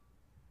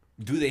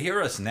Do they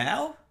hear us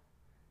now?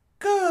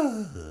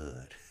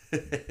 Good.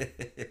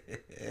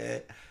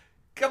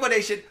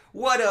 Combination.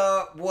 What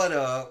up? What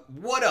up?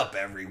 What up,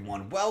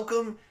 everyone?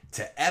 Welcome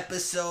to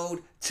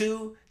episode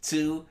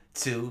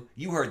 222.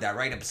 You heard that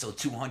right, episode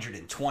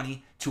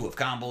 222 of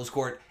Combos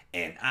Court,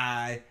 and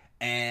I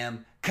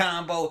am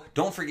Combo.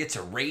 Don't forget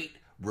to rate,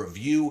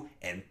 review,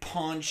 and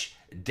punch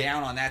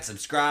down on that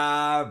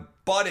subscribe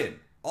button.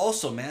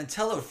 Also, man,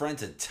 tell a friend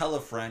to tell a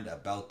friend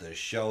about the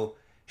show.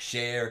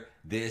 Share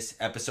this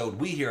episode.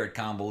 We here at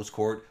Combos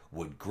Court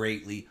would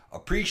greatly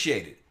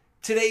appreciate it.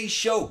 Today's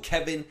show,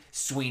 Kevin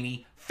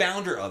Sweeney,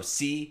 founder of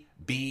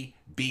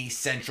CBB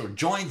Central,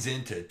 joins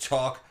in to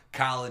talk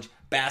college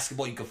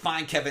basketball. You can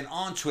find Kevin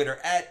on Twitter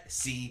at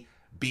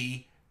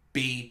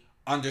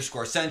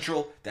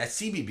CBB_Central. That's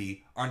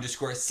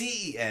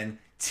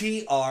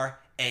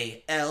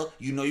CBB_CENTRAL.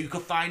 You know you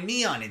can find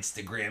me on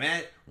Instagram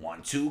at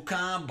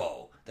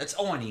 12combo. That's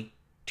Oni,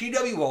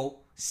 TWOCOMBO.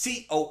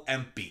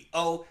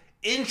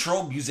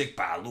 Intro music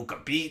by Luca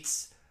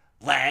Beats.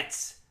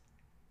 Let's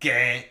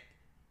get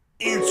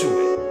into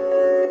it.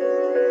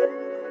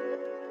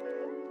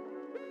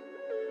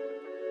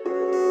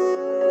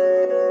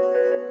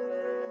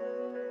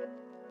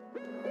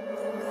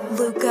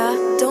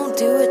 Luca, don't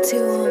do it to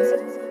him.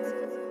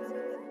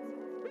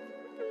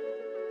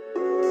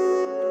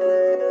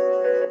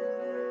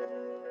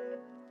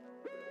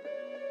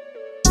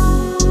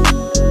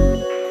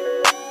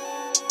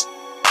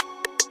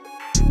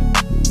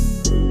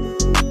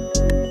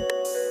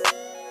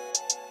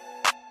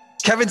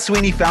 Kevin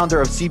Sweeney, founder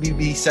of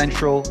CBB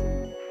Central.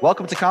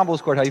 Welcome to Combos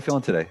Court. How are you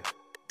feeling today?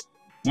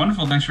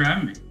 Wonderful. Thanks for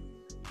having me.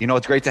 You know,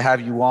 it's great to have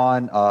you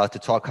on to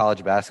talk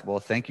college basketball.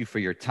 Thank you for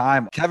your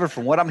time. Kevin,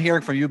 from what I'm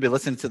hearing from you, been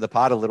listening to the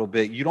pod a little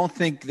bit, you don't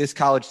think this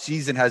college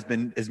season has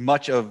been as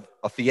much of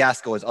a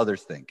fiasco as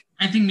others think?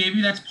 I think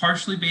maybe that's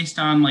partially based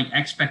on like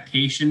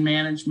expectation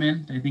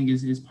management, I think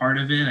is part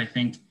of it. I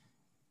think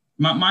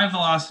my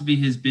philosophy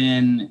has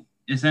been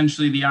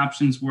essentially the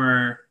options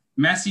were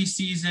messy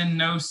season,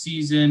 no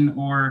season,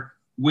 or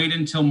wait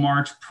until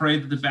March, pray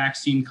that the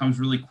vaccine comes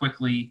really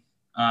quickly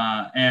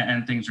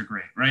and things are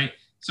great, right?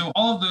 So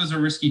all of those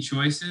are risky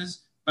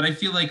choices, but I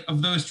feel like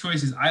of those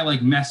choices, I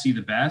like messy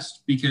the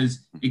best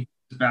because it's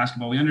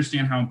basketball. We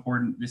understand how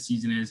important this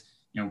season is,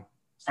 you know,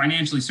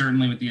 financially,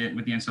 certainly with the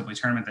NCAA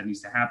tournament that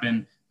needs to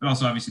happen, but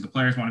also obviously the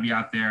players want to be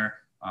out there.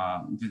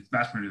 The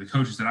vast majority of the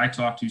coaches that I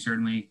talk to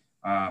certainly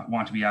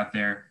want to be out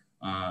there.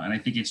 And I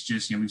think it's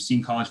just, you know, we've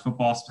seen college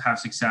football have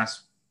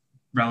success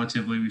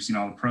relatively. We've seen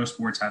all the pro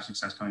sports have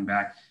success coming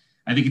back.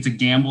 I think it's a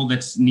gamble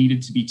that's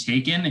needed to be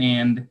taken.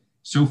 And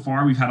so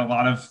far we've had a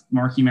lot of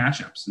marquee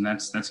matchups, and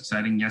that's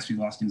exciting. Yes, we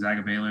lost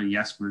Gonzaga, Baylor.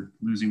 Yes, we're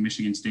losing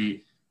Michigan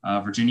State,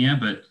 Virginia,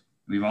 but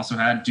we've also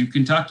had Duke,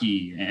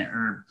 Kentucky,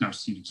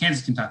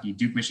 Kansas, Kentucky,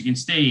 Duke, Michigan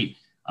State,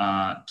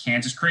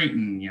 Kansas,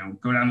 Creighton, you know,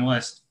 go down the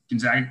list,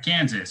 Gonzaga,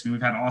 Kansas. I mean,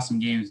 we've had awesome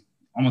games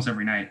almost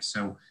every night.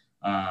 So,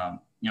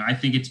 you know, I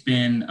think it's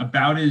been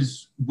about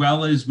as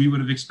well as we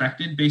would have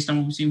expected based on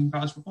what we've seen in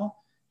college football.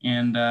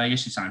 And I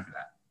guess it's time for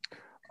that.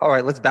 All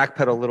right, let's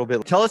backpedal a little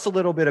bit. Tell us a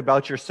little bit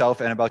about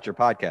yourself and about your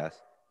podcast.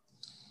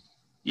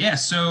 Yeah,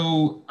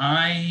 so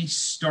I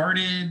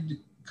started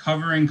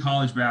covering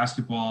college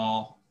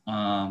basketball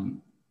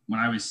when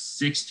I was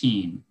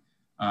 16.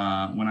 When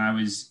I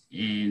was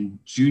in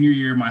junior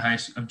year of high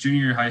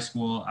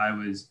school,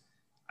 I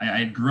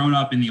had grown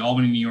up in the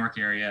Albany, New York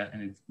area,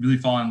 and had really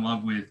fallen in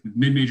love with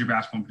mid-major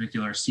basketball in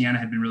particular. Siena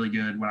had been really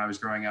good when I was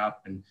growing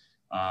up and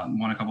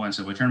won a couple of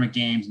NCAA tournament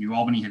games. New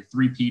Albany had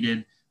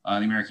three-peated the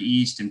America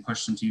East and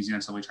pushed some teams in the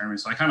NCAA tournament.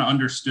 So I kind of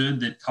understood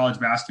that college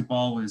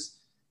basketball was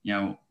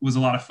a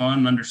lot of fun,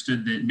 and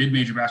understood that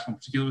mid-major basketball in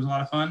particular was a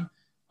lot of fun.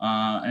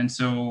 And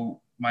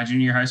so my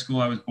junior year of high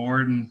school, I was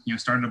bored and, you know,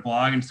 started a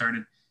blog and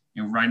started,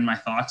 you know, writing my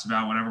thoughts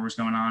about whatever was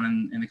going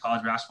on in the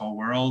college basketball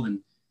world. And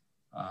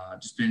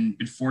just been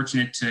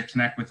fortunate to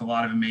connect with a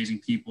lot of amazing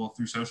people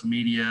through social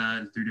media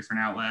and through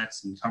different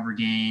outlets and cover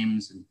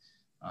games. And,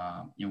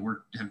 you know,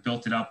 have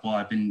built it up while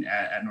I've been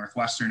at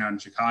Northwestern out in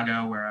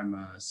Chicago, where I'm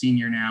a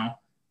senior now,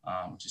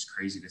 which is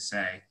crazy to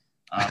say.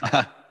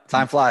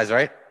 Time flies,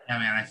 right? Yeah,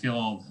 man, I feel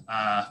old,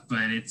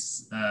 but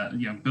it's,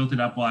 you know, built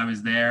it up while I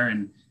was there,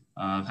 and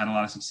I've had a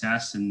lot of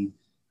success, and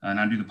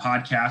I do the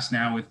podcast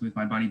now with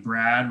my buddy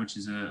Brad, which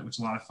is a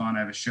lot of fun. I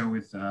have a show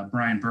with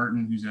Brian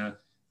Burton, who's a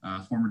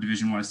former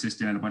Division I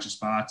assistant at a bunch of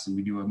spots, and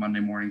we do a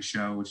Monday morning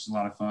show, which is a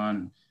lot of fun.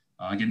 And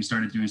getting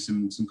started doing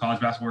some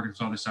college basketball work and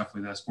some other stuff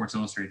with Sports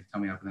Illustrated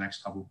coming up in the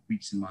next couple of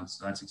weeks and months.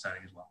 So that's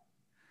exciting as well.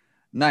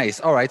 Nice.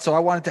 All right. So I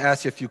wanted to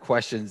ask you a few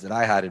questions that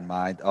I had in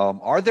mind.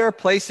 Are there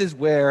places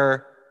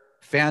where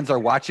fans are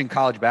watching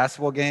college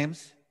basketball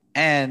games?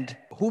 And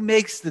who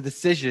makes the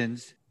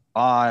decisions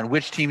on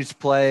which teams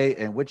play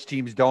and which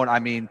teams don't? I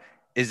mean,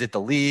 is it the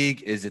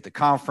league? Is it the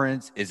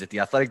conference? Is it the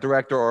athletic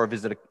director? Or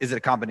is it a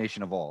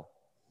combination of all?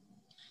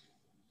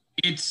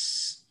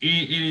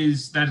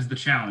 That is the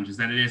challenge, is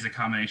that it is a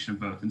combination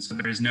of both. And so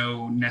there is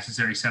no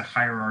necessary set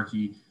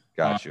hierarchy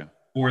Gotcha.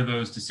 for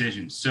those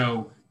decisions.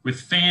 So With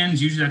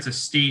fans, usually that's a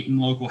state and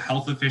local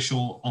health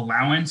official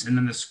allowance, and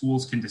then the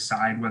schools can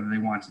decide whether they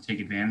want to take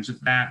advantage of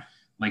that.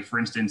 Like, for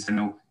instance, I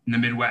know in the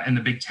Midwest, in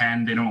the Big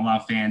Ten, they don't allow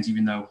fans,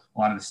 even though a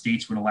lot of the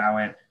states would allow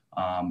it.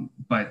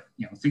 But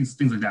things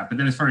like that. But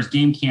then as far as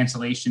game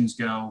cancellations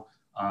go,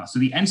 so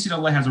the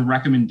NCAA has a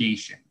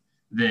recommendation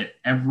that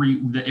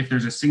if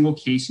there's a single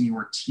case in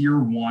your tier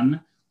 1,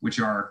 which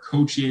are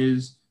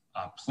coaches,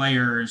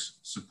 players,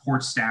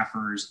 support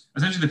staffers,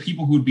 essentially the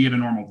people who would be at a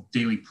normal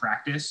daily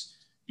practice.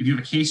 If you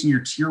have a case in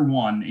your tier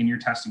 1 in your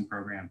testing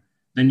program,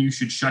 then you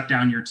should shut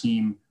down your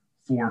team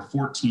for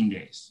 14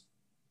 days.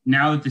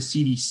 Now that the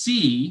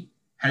CDC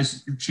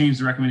has changed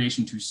the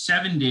recommendation to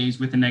 7 days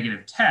with a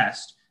negative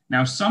test,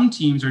 now some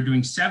teams are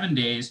doing 7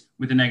 days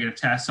with a negative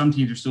test. Some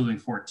teams are still doing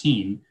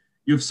 14.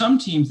 You have some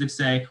teams that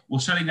say, well,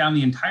 shutting down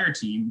the entire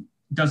team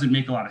doesn't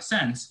make a lot of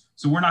sense.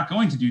 So we're not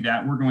going to do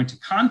that. We're going to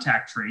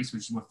contact trace,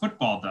 which is what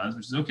football does,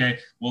 which is, okay,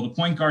 well, the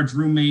point guard's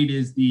roommate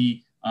is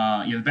the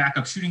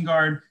backup shooting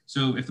guard.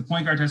 So if the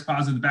point guard tests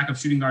positive, the backup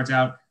shooting guard's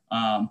out,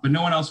 but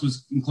no one else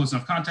was in close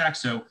enough contact.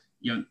 So,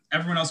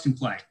 everyone else can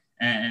play.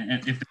 And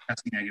if they're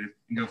testing negative,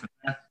 and go for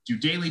that. Do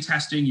daily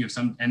testing. You have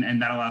some,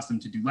 and that allows them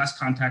to do less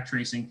contact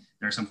tracing.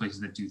 There are some places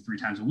that do 3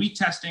 times a week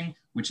testing,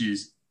 which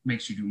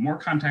makes you do more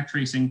contact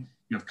tracing.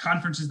 You have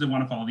conferences that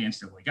want to follow the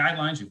NCAA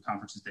guidelines. You have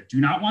conferences that do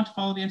not want to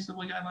follow the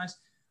NCAA guidelines.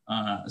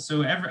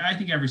 So I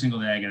think every single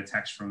day I get a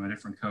text from a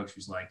different coach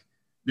who's like,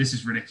 this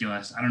is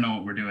ridiculous. I don't know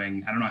what we're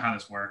doing. I don't know how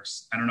this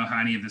works. I don't know how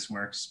any of this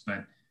works,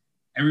 but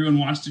everyone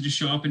wants to just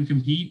show up and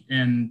compete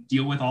and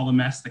deal with all the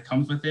mess that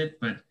comes with it.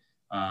 But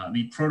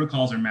the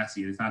protocols are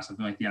messy. It's not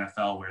something like the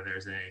NFL where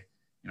there's a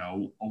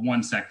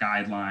one set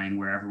guideline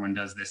where everyone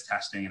does this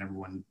testing and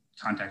everyone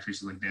contact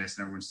traces like this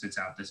and everyone sits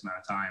out this amount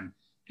of time.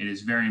 It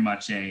is very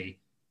much a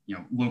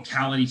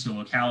locality to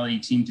locality,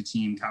 team to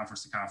team,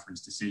 conference to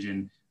conference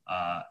decision.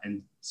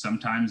 And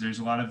sometimes there's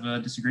a lot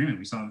of disagreement.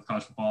 We saw with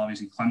college football,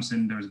 obviously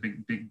Clemson, there was a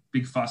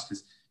big fuss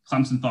because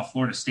Clemson thought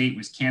Florida State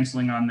was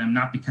canceling on them,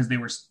 not because they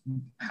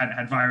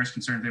had virus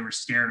concerns. They were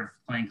scared of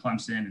playing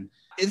Clemson. And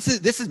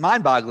this is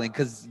mind-boggling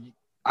because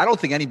I don't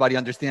think anybody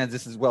understands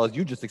this as well as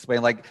you just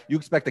explained. Like, you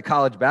expect a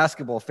college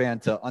basketball fan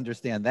to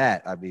understand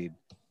that. I mean,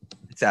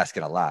 it's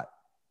asking a lot.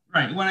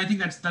 Right. Well, I think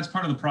that's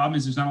part of the problem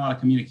is there's not a lot of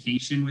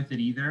communication with it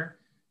either.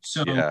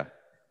 So yeah.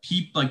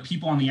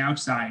 People on the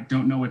outside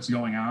don't know what's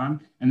going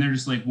on. And they're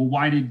just like, well,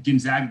 why did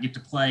Gonzaga get to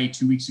play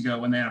 2 weeks ago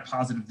when they had a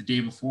positive the day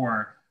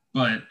before?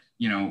 But,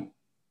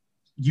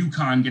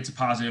 UConn gets a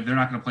positive. They're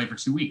not going to play for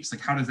 2 weeks.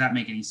 Like, how does that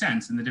make any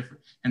sense? And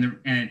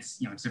it's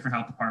different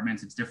health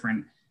departments. It's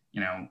different,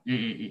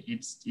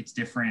 it's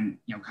different,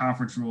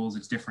 conference rules.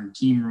 It's different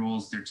team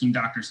rules. Their team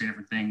doctors say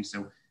different things.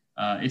 So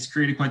it's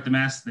created quite the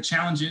mess. The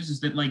challenge is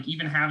that, like,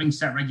 even having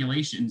set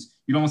regulations,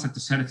 you'd almost have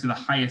to set it to the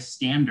highest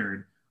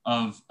standard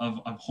of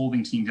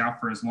holding teams out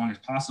for as long as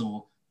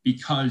possible,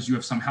 because you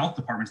have some health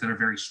departments that are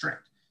very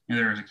strict.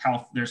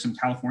 There's some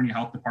California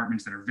health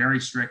departments that are very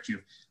strict. You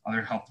have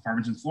other health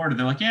departments in Florida.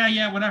 They're like,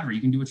 yeah, whatever.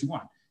 You can do what you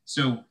want.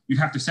 So you'd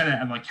have to set it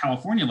at like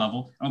California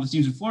level. And all the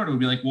teams in Florida would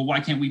be like, well, why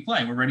can't we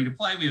play? We're ready to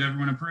play. We have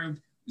everyone approved.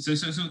 So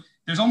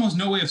there's almost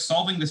no way of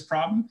solving this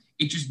problem.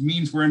 It just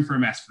means we're in for a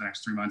mess for the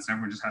next 3 months. And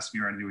everyone just has to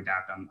be ready to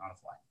adapt on the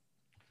fly.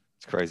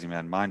 It's crazy,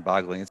 man.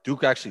 Mind-boggling.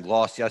 Duke actually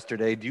lost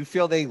yesterday. Do you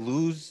feel they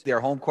lose their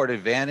home court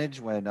advantage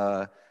when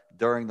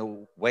during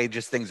the way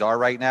just things are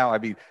right now? I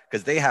mean,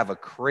 because they have a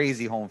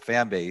crazy home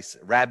fan base,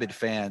 rabid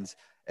fans,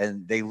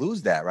 and they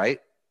lose that, right,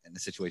 in a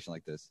situation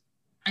like this?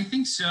 I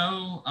think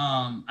so.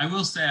 I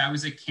will say I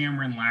was at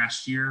Cameron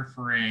last year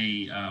for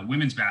a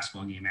women's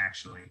basketball game,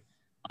 actually.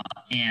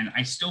 And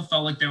I still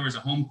felt like there was a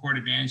home court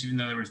advantage, even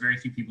though there was very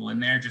few people in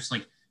there. Just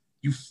like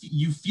you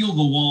feel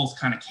the walls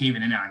kind of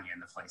caving in on you in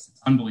the place.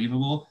 It's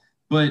unbelievable.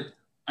 But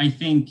I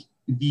think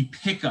the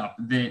pickup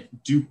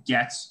that Duke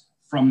gets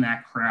from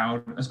that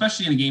crowd,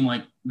 especially in a game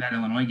like that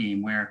Illinois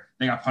game where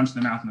they got punched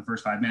in the mouth in the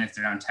first 5 minutes,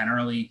 they're down 10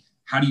 early.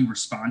 How do you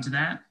respond to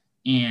that?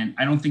 And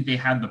I don't think they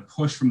had the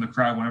push from the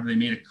crowd whenever they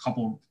made a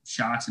couple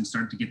shots and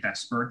started to get that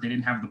spurt. They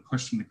didn't have the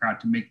push from the crowd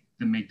to make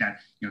that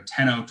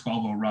 10-0,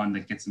 12-0 run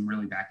that gets them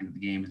really back into the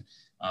game.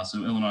 And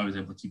so Illinois was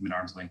able to keep them at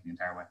arm's length the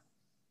entire way.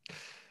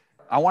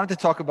 I wanted to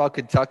talk about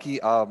Kentucky.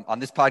 On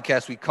this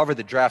podcast, we cover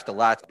the draft a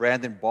lot.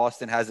 Brandon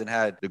Boston hasn't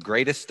had the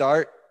greatest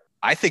start.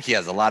 I think he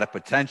has a lot of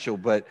potential,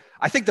 but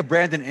I think the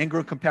Brandon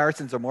Ingram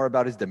comparisons are more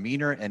about his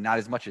demeanor and not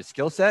as much his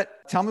skill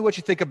set. Tell me what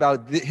you think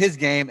about his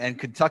game and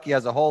Kentucky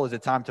as a whole. Is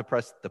it time to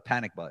press the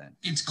panic button?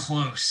 It's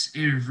close.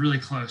 It is really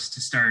close to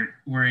start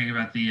worrying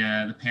about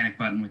the panic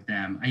button with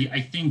them.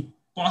 I think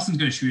Boston's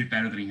going to shoot it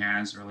better than he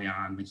has early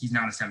on. Like, he's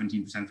not a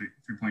 17%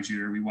 three-point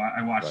shooter.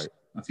 I watched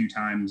a few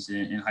times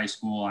in high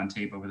school on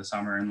tape over the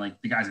summer, and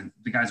like the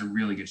guy's a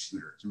really good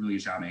shooter. He's a really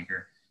good shot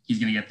maker. He's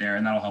going to get there,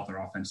 and that'll help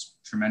their offense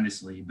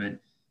tremendously. But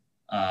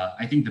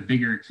I think the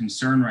bigger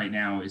concern right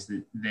now is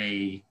that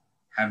they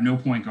have no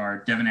point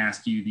guard. Devin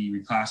Askew, the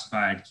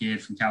reclassified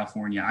kid from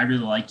California, I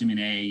really liked him in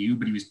AAU,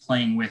 but he was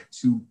playing with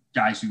two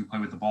guys who could play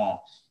with the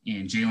ball,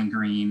 in Jalen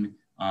Green,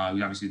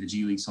 who's obviously the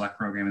G League Select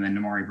program, and then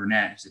Namari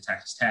Burnett, who's at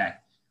Texas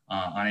Tech,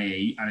 on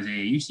his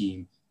AAU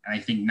team. And I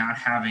think not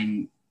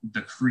having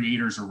the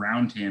creators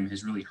around him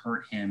has really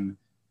hurt him,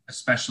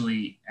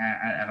 especially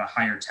at a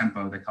higher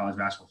tempo that college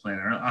basketball played,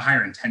 or a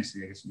higher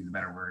intensity, I guess would be the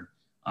better word.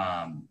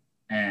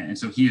 And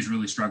so he has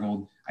really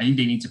struggled. I think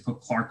they need to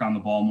put Clark on the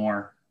ball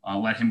more,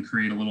 let him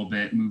create a little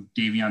bit, move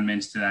Davion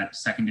Mintz to that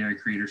secondary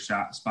creator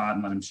spot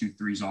and let him shoot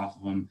threes off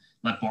of him,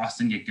 let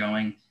Boston get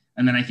going.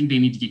 And then I think they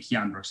need to get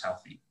Keon Brooks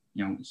healthy.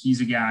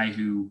 He's a guy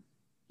who,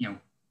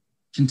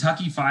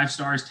 Kentucky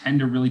 5-stars tend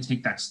to really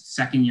take that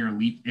second year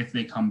leap if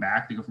they come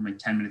back. They go from like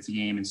 10 minutes a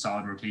game and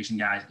solid rotation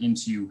guys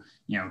into,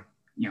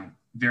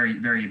 very,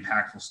 very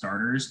impactful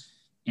starters.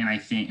 And I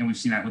think, and we've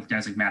seen that with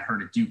guys like Matt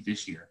Hurt at Duke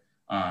this year.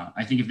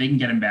 I think if they can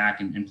get him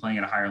back and playing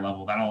at a higher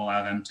level, that'll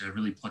allow them to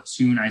really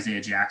platoon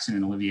Isaiah Jackson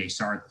and Olivier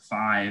Sarr at the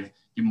 5,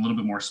 give them a little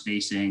bit more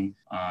spacing,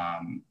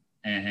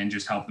 and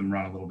just help them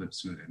run a little bit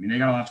smoother. I mean, they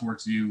got a lot of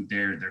work to do.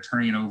 They're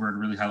turning it over at a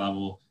really high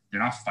level. They're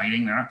not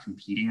fighting. They're not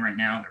competing right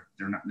now.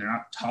 They're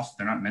not tough.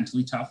 They're not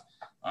mentally tough.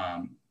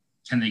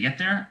 Can they get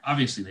there?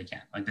 Obviously they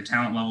can. Like, the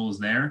talent level is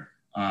there.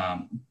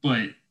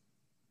 But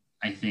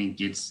I think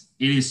it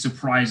is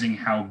surprising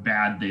how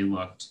bad they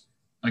looked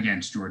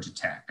against Georgia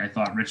Tech. I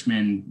thought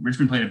Richmond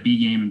played a B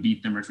game and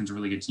beat them. Richmond's a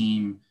really good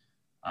team.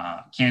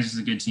 Kansas is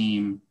a good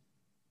team.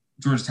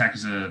 Georgia Tech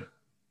is a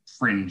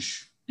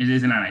fringe.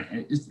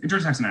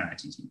 Georgia Tech's a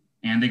 9-19 team.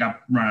 And they got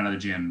run out of the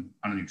gym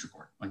on a neutral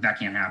court. Like, that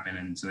can't happen.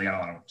 And so they got a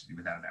lot of work to do,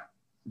 without a doubt.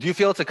 Do you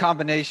feel it's a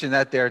combination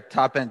that their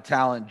top-end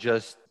talent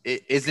just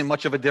isn't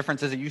much of a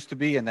difference as it used to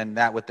be, and then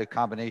that with the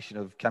combination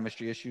of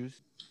chemistry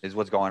issues is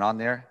what's going on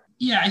there?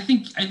 Yeah, I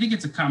think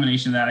it's a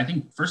combination of that. I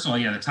think, first of all,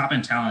 the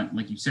top-end talent,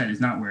 like you said,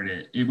 is not where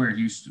it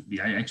used to be.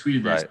 I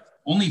tweeted this. Right.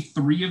 Only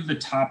 3 of the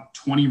top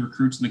 20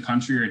 recruits in the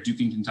country are at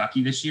Duke and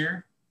Kentucky this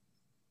year.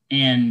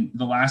 And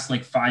the last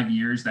 5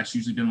 years, that's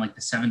usually been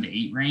the 7 to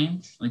 8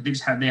 range. Like,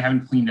 they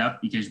haven't cleaned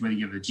up, because whether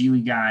you have the G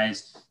League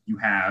guys, you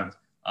have,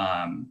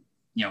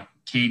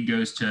 Cade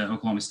goes to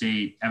Oklahoma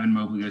State, Evan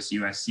Mobley goes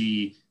to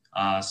USC,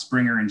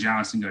 Springer and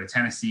Johnson go to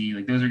Tennessee.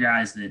 Like, those are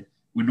guys that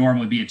would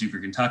normally be at Duke or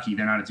Kentucky.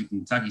 They're not at Duke and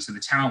Kentucky. So the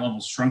talent level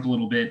shrunk a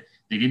little bit.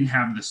 They didn't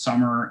have the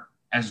summer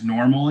as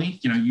normally,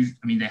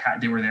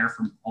 they were there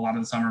for a lot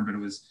of the summer, but it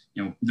was,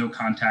 no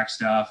contact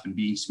stuff and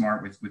being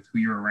smart with who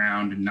you're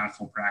around and not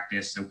full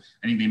practice. So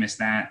I think they missed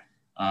that.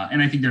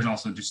 And I think there's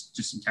also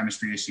just some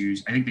chemistry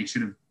issues. I think they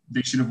should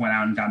have went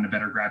out and gotten a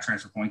better grad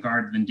transfer point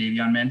guard than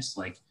Davion Mintz.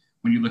 Like,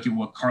 when you look at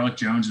what Carlick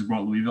Jones has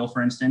brought Louisville,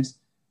 for instance,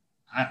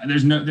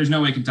 there's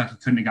no way Kentucky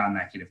couldn't have gotten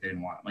that kid if they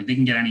didn't want him. Like, they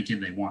can get any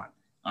kid they want.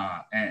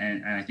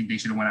 And I think they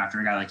should have went after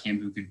a guy like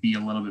him who could be a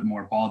little bit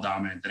more ball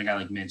dominant than a guy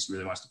like Mintz who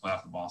really wants to play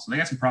off the ball. So they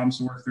got some problems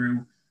to work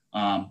through.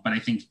 But I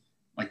think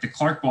the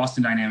Clark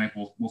Boston dynamic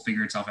will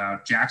figure itself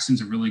out.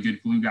 Jackson's a really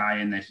good glue guy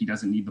in that he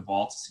doesn't need the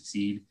ball to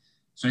succeed.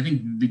 So I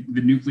think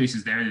the nucleus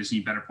is there. They just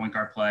need better point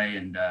guard play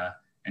and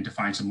to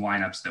find some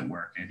lineups that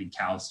work. And I think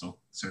Cal's still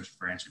searching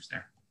for answers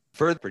there.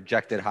 For the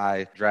projected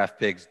high draft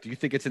picks, do you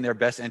think it's in their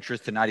best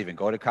interest to not even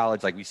go to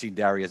college? Like, we see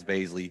Darius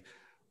Baisley.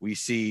 We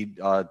see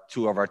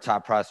 2 of our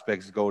top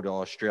prospects go to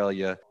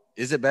Australia.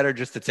 Is it better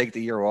just to take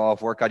the year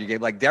off, work out your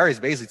game? Like, Darius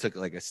Baisley took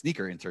a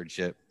sneaker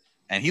internship,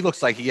 and he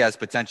looks like he has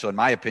potential, in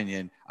my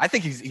opinion. I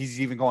think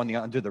he's even going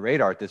under the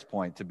radar at this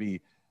point to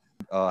be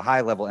a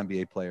high-level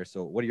NBA player.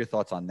 So what are your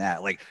thoughts on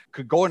that? Like,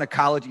 could going to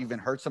college even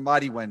hurt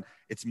somebody when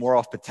it's more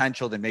off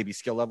potential than maybe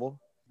skill level?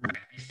 Right.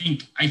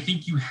 I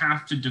think you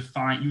have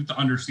to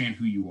understand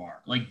who you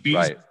are. Like,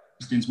 Baisley, for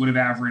instance, would have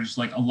averaged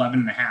 11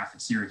 and a half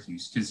at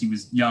Syracuse because he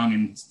was young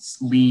and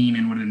lean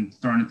and would have been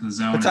thrown into the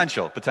zone.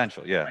 Potential,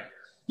 yeah. Right.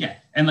 Yeah.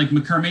 And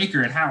Makur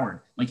Maker at Howard,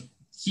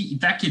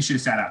 that kid should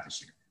have sat out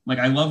this year.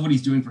 I love what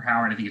he's doing for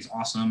Howard. I think it's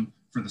awesome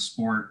for the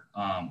sport.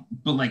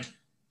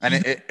 And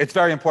it's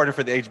very important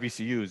for the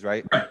HBCUs,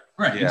 right?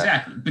 Right, yeah.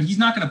 Exactly. But he's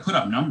not going to put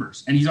up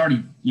numbers. And he's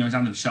already, he's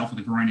on the shelf with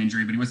a groin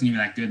injury, but he wasn't even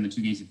that good in the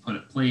 2 games he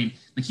played.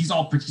 He's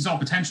all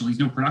potential. He's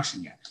no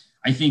production yet.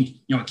 I think,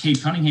 Cade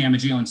Cunningham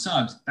and Jalen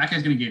Suggs, that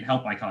guy's going to get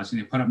help by college. He's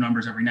going to put up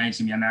numbers every night. He's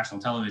going to be on national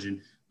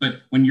television. But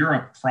when you're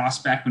a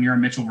prospect, when you're a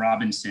Mitchell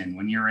Robinson,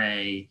 when you're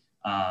a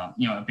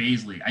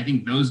Baisley, I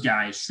think those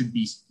guys should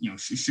be,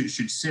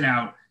 should sit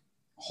out,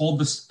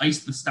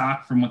 ice the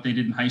stock from what they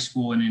did in high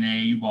school and in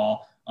AAU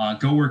ball.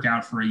 Go work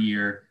out for a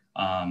year.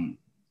 Don't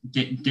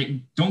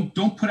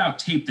put out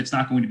tape that's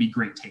not going to be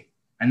great tape.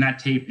 And that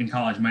tape in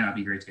college might not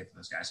be great tape for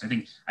those guys. So I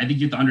think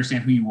you have to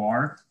understand who you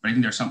are, but I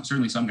think there's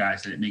certainly some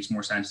guys that it makes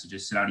more sense to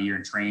just sit out a year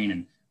and train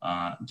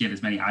and get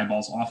as many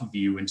eyeballs off of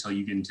you until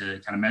you get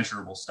into kind of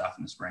measurable stuff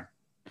in the spring.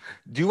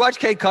 Do you watch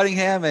Cade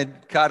Cunningham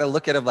and kind of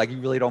look at him like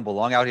you really don't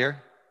belong out here?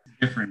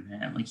 Different,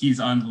 man. He's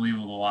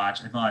unbelievable to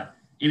watch. I thought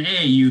in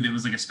AAU that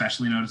was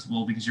especially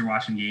noticeable because you're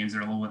watching games that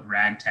are a little bit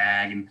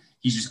ragtag and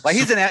he's just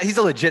he's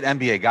a legit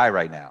NBA guy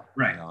right now.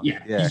 Right.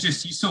 Yeah.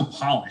 He's so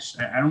polished.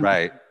 I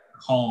don't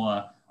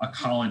call a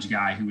college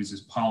guy who is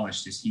as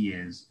polished as he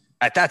is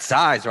at that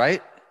size,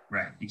 right?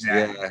 Right.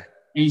 Exactly. Yeah.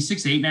 And he's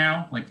 6'8"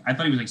 now. I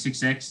thought he was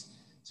 6'6".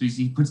 So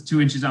he puts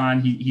 2 inches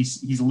on. He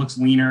looks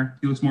leaner.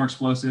 He looks more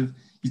explosive.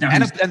 He's now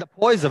and the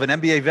poise of an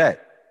NBA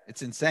vet.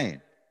 It's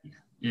insane. Yeah,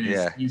 it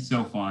is. He's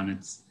so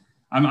fun.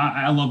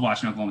 I love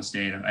watching Oklahoma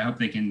State. I hope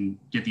they can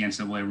get the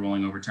NCAA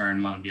ruling overturned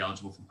and let them be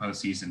eligible for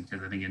postseason,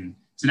 because I think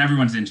it's in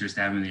everyone's interest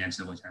to have them in the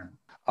NCAA tournament.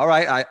 All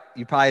right.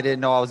 You probably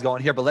didn't know I was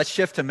going here, but let's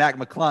shift to Mac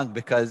McClung,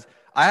 because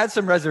I had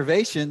some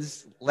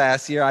reservations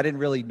last year. I didn't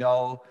really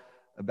know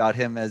about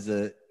him as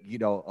a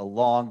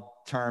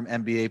long-term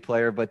NBA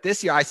player, but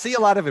this year I see a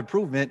lot of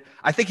improvement.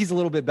 I think he's a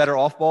little bit better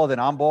off ball than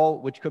on ball,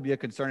 which could be a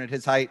concern at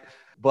his height.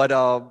 But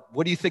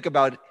what do you think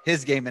about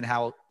his game and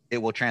how it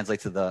will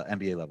translate to the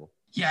NBA level?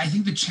 Yeah, I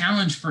think the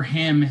challenge for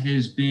him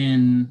has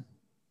been,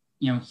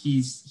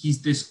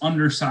 he's this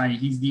undersized.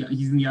 He's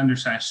in the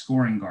undersized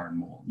scoring guard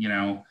mold.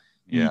 Yeah.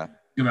 You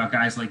think about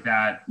guys like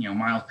that.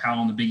 Miles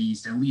Powell in the Big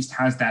East at least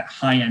has that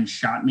high-end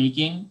shot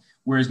making,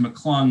 whereas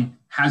McClung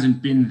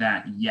hasn't been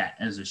that yet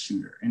as a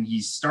shooter. And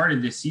he's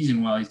started this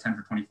season well. He's 10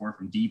 for 24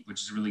 from deep,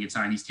 which is a really good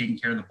sign. He's taking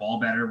care of the ball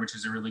better, which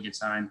is a really good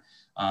sign.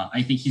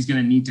 I think he's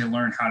going to need to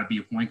learn how to be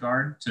a point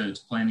guard to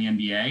play in the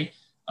NBA.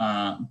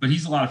 But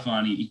he's a lot of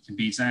fun. He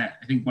competes. I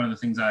think one of the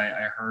things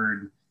I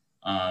heard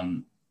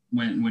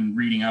when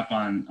reading up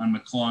on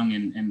McClung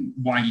and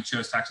why he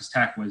chose Texas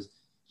Tech was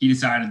he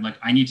decided, like,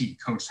 I need to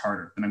get coached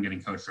harder than I'm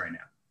getting coached right now.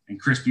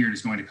 And Chris Beard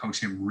is going to coach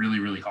him really,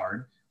 really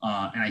hard.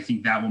 And I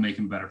think that will make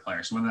him a better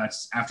player. So whether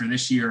that's after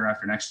this year or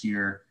after next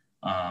year,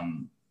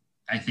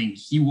 I think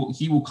he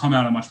will come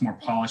out a much more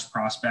polished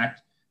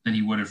prospect than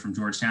he would have from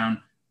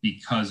Georgetown,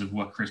 because of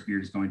what Chris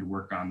Beard is going to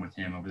work on with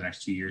him over the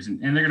next 2 years.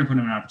 And they're going to put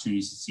him in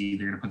opportunities to see.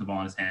 They're going to put the ball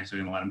in his hands. So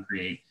they're going to let him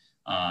create.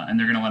 And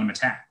they're going to let him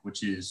attack,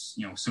 which is,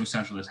 so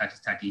central to Texas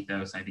Tech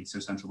ethos. I think so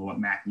central to what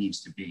Mac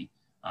needs to be.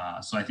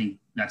 So I think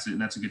that's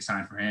a good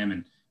sign for him.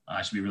 And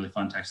it should be a really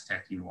fun Texas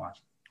Tech team to watch.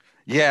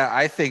 Yeah,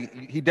 I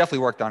think he definitely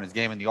worked on his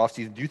game in the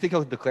offseason. Do you think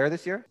he'll declare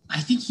this year? I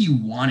think he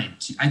wanted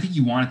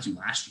to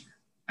last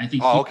year.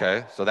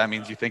 Okay. So that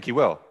means you think he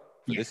will.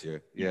 This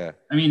year. Yeah.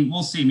 I mean,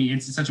 we'll see. I mean,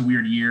 it's such a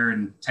weird year,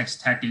 and Texas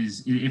Tech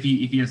is, if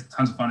he has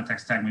tons of fun at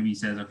Texas Tech, maybe he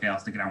says, okay, I'll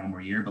stick it out one more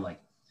year. But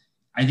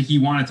I think he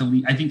wanted to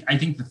leave. I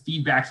think the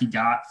feedback he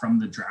got from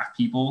the draft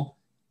people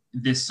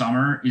this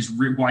summer is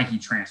why he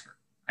transferred.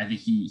 I think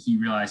he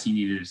realized he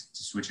needed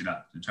to switch it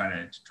up to try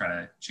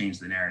to change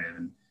the narrative.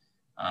 And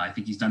I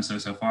think he's done so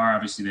far.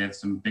 Obviously they have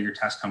some bigger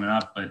tests coming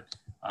up, but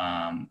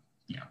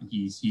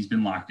he's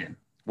been locked in.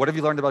 What have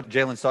you learned about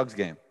Jalen Suggs'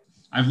 game?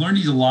 I've learned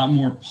he's a lot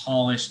more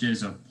polished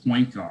as a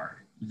point guard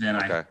than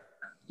I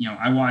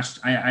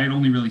had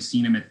only really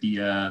seen him at the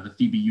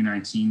FIBA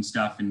U19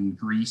 stuff in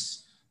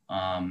Greece.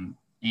 And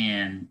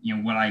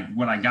what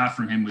I got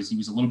from him was he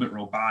was a little bit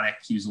robotic.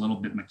 He was a little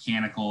bit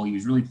mechanical. He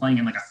was really playing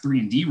in like a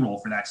 3-and-D role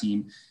for that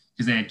team,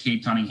 because they had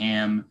Cade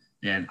Cunningham,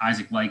 they had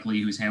Isaac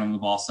Likely, who was handling the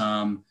ball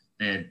some.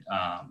 They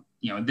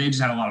had, they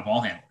just had a lot of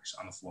ball handlers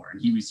on the floor,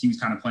 and he was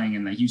kind of playing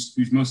in he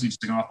was mostly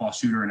just an off-ball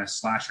shooter and a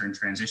slasher in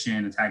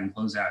transition, attacking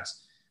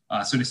closeouts.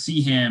 So to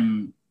see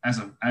him as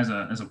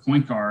a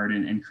point guard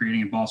and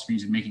creating ball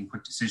screens and making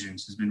quick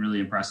decisions has been really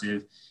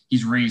impressive.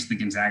 He's raised the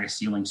Gonzaga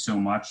ceiling so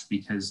much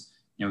because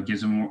it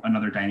gives him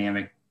another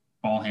dynamic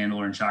ball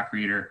handler and shot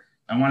creator.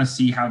 I want to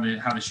see how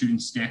the shooting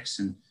sticks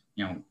and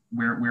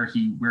where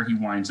he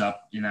winds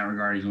up in that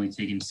regard. He's only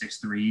taken 6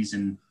 threes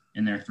in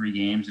their 3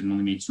 games and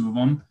only made 2 of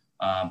them.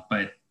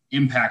 But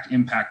impact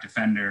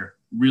defender,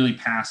 really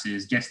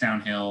passes, gets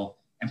downhill,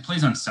 and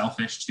plays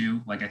unselfish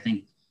too. I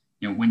think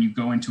when you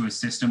go into a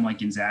system like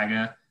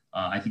Gonzaga,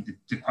 I think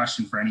the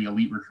question for any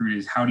elite recruit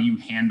is, how do you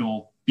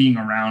handle being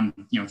around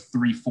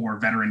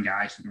 3-4 veteran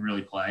guys who can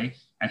really play?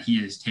 And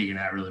he has taken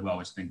that really well,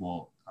 which I think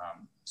will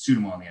suit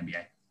him well in the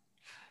NBA.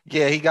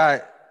 Yeah, he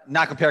got,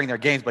 not comparing their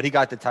games, but he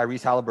got the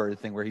Tyrese Halliburton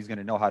thing where he's going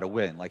to know how to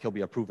win. He'll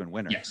be a proven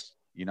winner. Yes.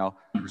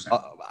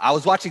 I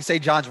was watching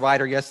St. John's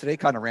Rider yesterday,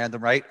 kind of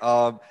random, right?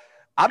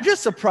 I'm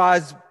just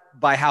surprised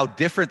by how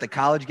different the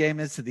college game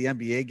is to the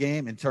NBA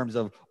game in terms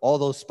of all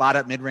those spot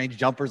up mid-range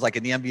jumpers.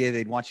 In the NBA,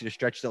 they'd want you to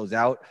stretch those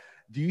out.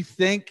 Do you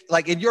think,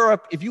 in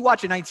Europe, if you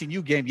watch a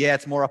 19U game, yeah,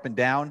 it's more up and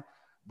down,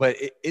 but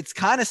it's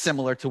kind of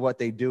similar to what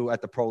they do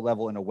at the pro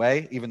level in a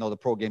way, even though the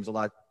pro game's a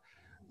lot.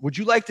 Would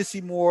you like to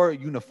see more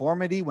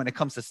uniformity when it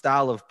comes to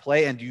style of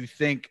play? And do you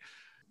think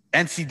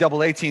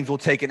NCAA teams will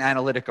take an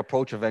analytic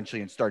approach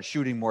eventually and start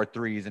shooting more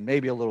threes and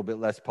maybe a little bit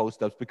less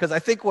post-ups? Because I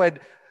think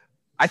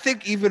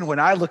even when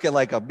I look at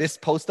a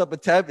missed post-up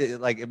attempt,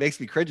 it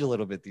makes me cringe a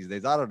little bit these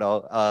days. I don't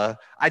know.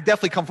 I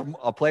definitely come from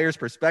a player's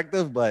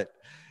perspective, but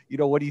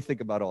what do you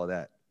think about all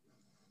that?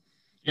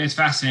 Yeah, it's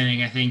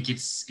fascinating. I think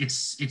it's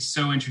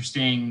so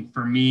interesting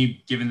for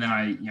me, given that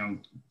I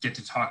get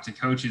to talk to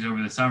coaches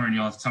over the summer, and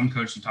you'll have some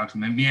coaches you talk to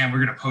them, and man,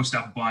 we're going to post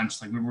up a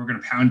bunch, we're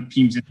going to pound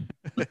teams in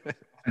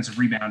offensive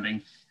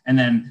rebounding, and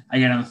then I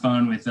get on the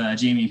phone with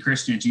Jamie and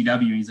Christian at GW,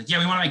 and he's like, yeah,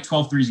 we want to make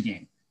 12 threes a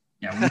game.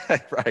 Yeah,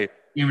 right.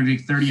 We're going to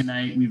do 30 a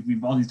night.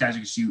 We've all these guys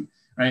who can shoot,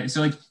 right?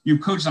 So you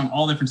coach on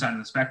all different sides of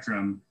the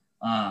spectrum.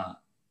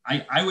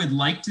 I would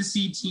like to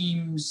see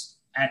teams,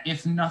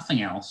 if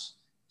nothing else,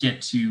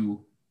 get to,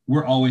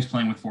 we're always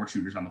playing with 4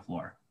 shooters on the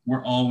floor.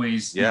 We're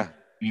always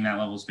getting that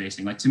level of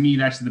spacing. To me,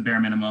 that's the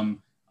bare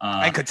minimum.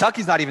 And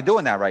Kentucky's not even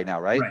doing that right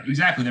now, right? Right,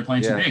 exactly. They're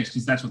playing 2 bigs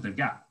because that's what they've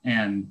got.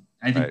 And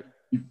I think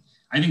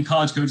I think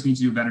college coaches need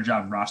to do a better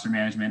job of roster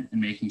management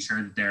and making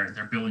sure that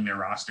they're building their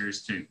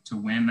rosters to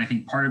win. I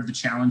think part of the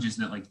challenge is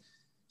that like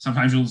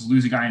sometimes you'll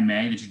lose a guy in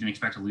May that you didn't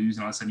expect to lose,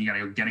 and all of a sudden you got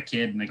to go get a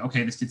kid and like,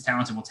 okay, this kid's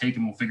talented, we'll take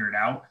him, we'll figure it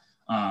out.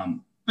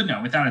 But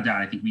no, without a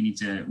doubt, I think we need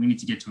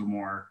to get to a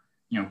more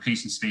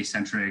pace and space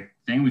centric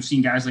thing. We've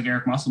seen guys like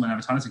Eric Musselman have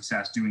a ton of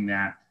success doing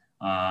that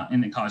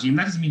in the college game.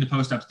 That doesn't mean the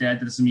post up's dead.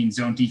 That doesn't mean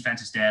zone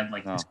defense is dead.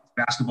 Like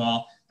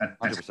basketball, that's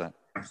 100%.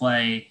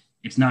 Play.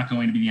 It's not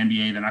going to be the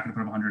NBA. They're not going to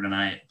put up 100 a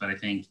night. But I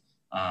think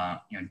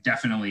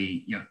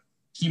definitely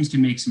teams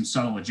can make some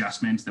subtle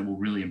adjustments that will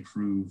really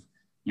improve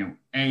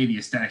A, the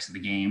aesthetics of the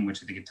game,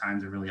 which I think at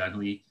times are really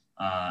ugly,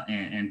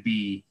 and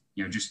B,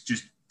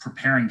 just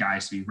preparing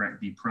guys to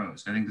be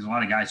pros. I think there's a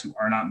lot of guys who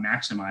are not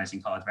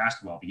maximizing college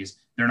basketball because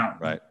they're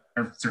not right.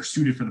 They're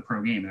suited for the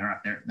pro game.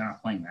 They're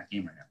not playing that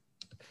game right now.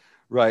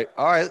 Right.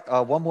 All right.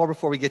 One more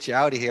before we get you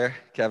out of here,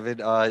 Kevin.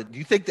 Do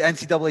you think the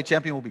NCAA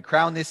champion will be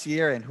crowned this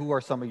year? And who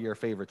are some of your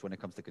favorites when it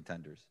comes to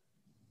contenders?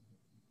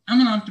 I'm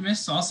an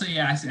optimist, so I'll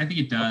say I think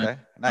it does. Okay.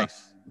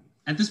 Nice.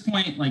 At this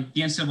point, like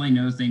the NCAA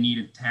knows they need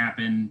it to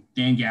happen.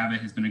 Dan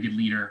Gavitt has been a good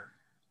leader.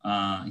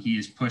 He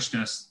has pushed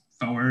us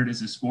forward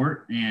as a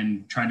sport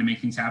and tried to make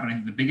things happen. I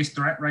think the biggest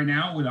threat right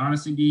now would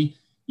honestly be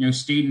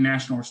state and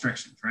national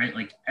restrictions, right?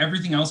 Like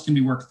everything else can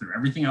be worked through.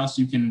 Everything else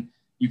you can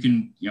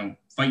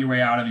fight your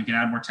way out of. You can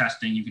add more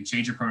testing. You can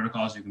change your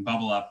protocols. You can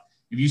bubble up.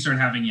 If you start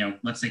having,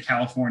 let's say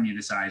California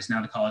decides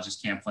now the colleges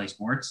can't play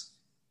sports,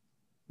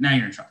 now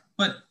you're in trouble.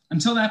 But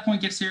until that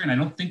point gets here, and I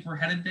don't think we're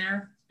headed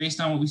there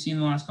based on what we've seen in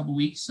the last couple of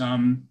weeks, I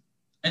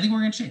think we're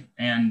in good shape.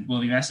 And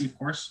we'll be messy, of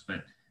course.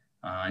 But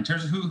in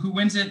terms of who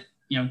wins it,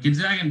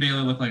 Gonzaga and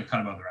Baylor look like a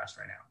cut above the rest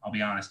right now. I'll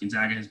be honest.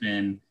 Gonzaga has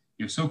been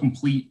so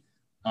complete.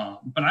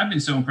 But I've been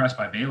so impressed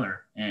by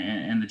Baylor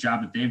and the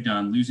job that they've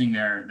done, losing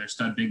their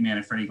stud big man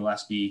and Freddie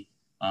Gillespie.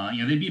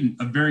 They beat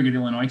a very good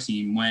Illinois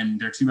team when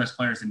their two best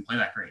players didn't play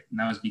that great. And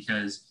that was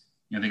because,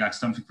 they got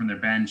something from their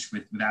bench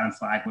with Adam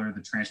Flagler,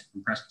 the transfer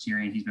from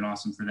Presbyterian. He's been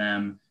awesome for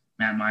them.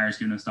 Matt Myers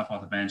giving them stuff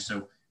off the bench.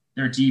 So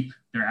they're deep,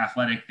 they're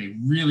athletic, they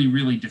really,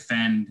 really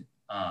defend,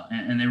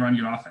 and they run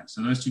good offense.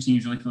 So those two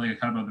teams really feel like a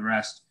cut above the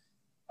rest.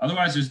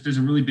 Otherwise, there's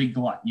a really big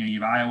glut. You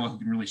have Iowa who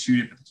can really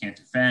shoot it, but they can't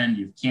defend.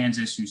 You have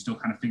Kansas who's still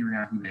kind of figuring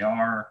out who they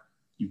are.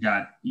 You've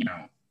got,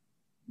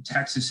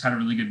 Texas had a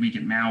really good week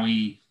at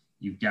Maui.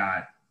 You've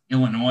got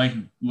Illinois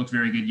who looked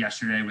very good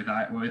yesterday with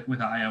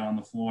Iowa on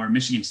the floor.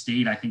 Michigan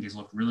State, I think, has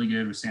looked really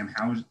good with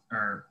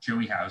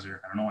Joey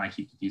Hauser. I don't know why I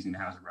keep confusing the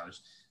Hauser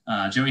brothers.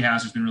 Joey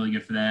Hauser's been really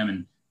good for them,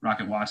 and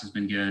Rocket Watts has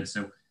been good.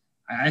 So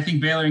I think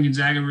Baylor and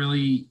Gonzaga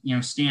really,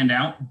 stand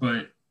out,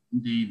 but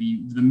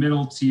the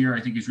middle tier,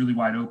 I think, is really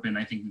wide open.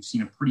 I think we've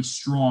seen a pretty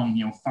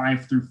strong,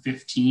 5 through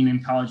 15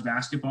 in college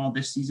basketball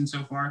this season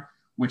so far,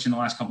 which in the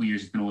last couple of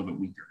years has been a little bit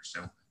weaker.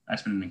 So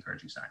that's been an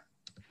encouraging sign.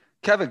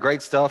 Kevin,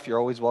 great stuff. You're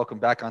always welcome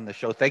back on the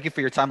show. Thank you for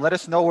your time. Let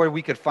us know where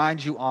we could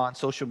find you on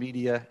social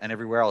media and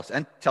everywhere else.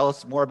 And tell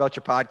us more about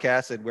your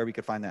podcast and where we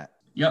could find that.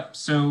 Yep.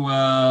 So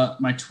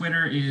my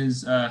Twitter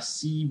is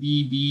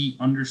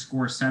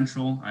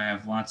CBB_Central. I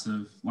have lots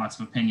of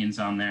opinions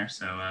on there.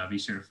 So be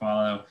sure to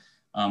follow.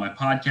 My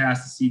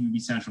podcast, the CBB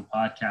Central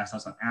Podcast,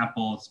 that's on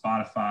Apple,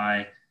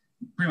 Spotify,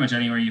 pretty much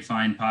anywhere you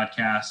find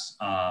podcasts.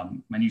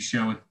 My new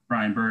show with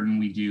Brian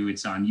Burton,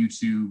 it's on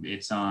YouTube,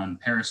 it's on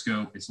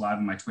Periscope, it's live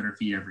on my Twitter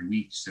feed every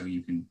week, so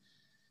you can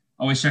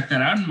always check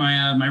that out. And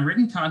my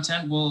written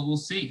content, we'll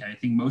see. I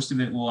think most of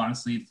it will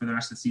honestly, for the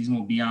rest of the season,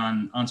 will be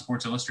on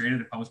Sports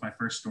Illustrated. I published my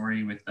first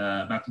story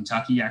about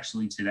Kentucky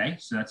actually today,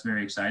 so that's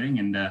very exciting.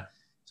 And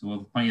so we'll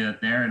have plenty of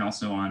that there, and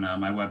also on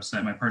my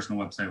website, my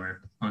personal website,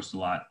 where I post a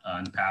lot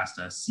in the past,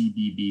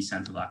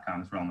 cbbcentral.com.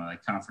 That's where all my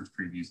conference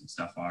previews and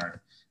stuff are.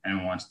 If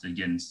anyone wants to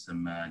get into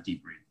some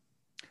deep reading.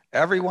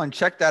 Everyone,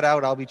 check that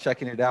out. I'll be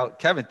checking it out.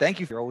 Kevin, thank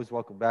you. You're always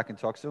welcome back, and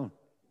talk soon.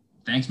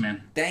 Thanks,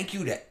 man. Thank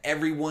you to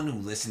everyone who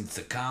listens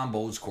to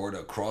Combos Court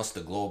across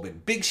the globe,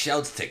 and big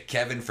shouts to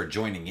Kevin for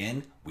joining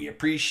in. We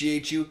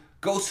appreciate you.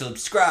 Go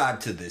subscribe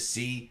to the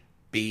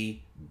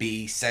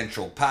CBB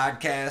Central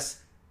Podcast.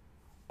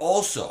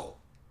 Also,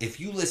 if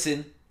you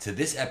listen to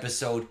this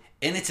episode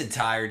in its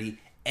entirety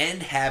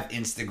and have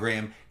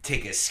Instagram,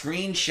 take a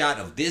screenshot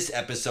of this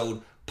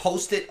episode,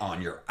 post it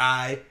on your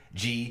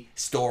IG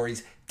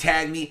stories,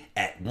 tag me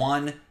at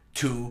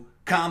 12combo.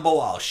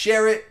 I'll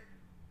share it.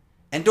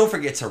 And don't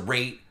forget to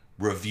rate,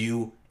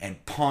 review,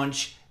 and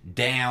punch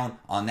down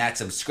on that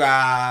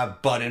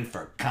subscribe button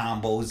for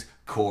Combos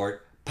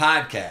Court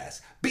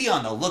Podcast. Be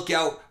on the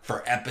lookout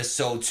for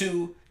episode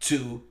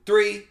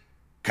 223.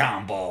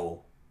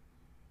 Combo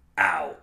out.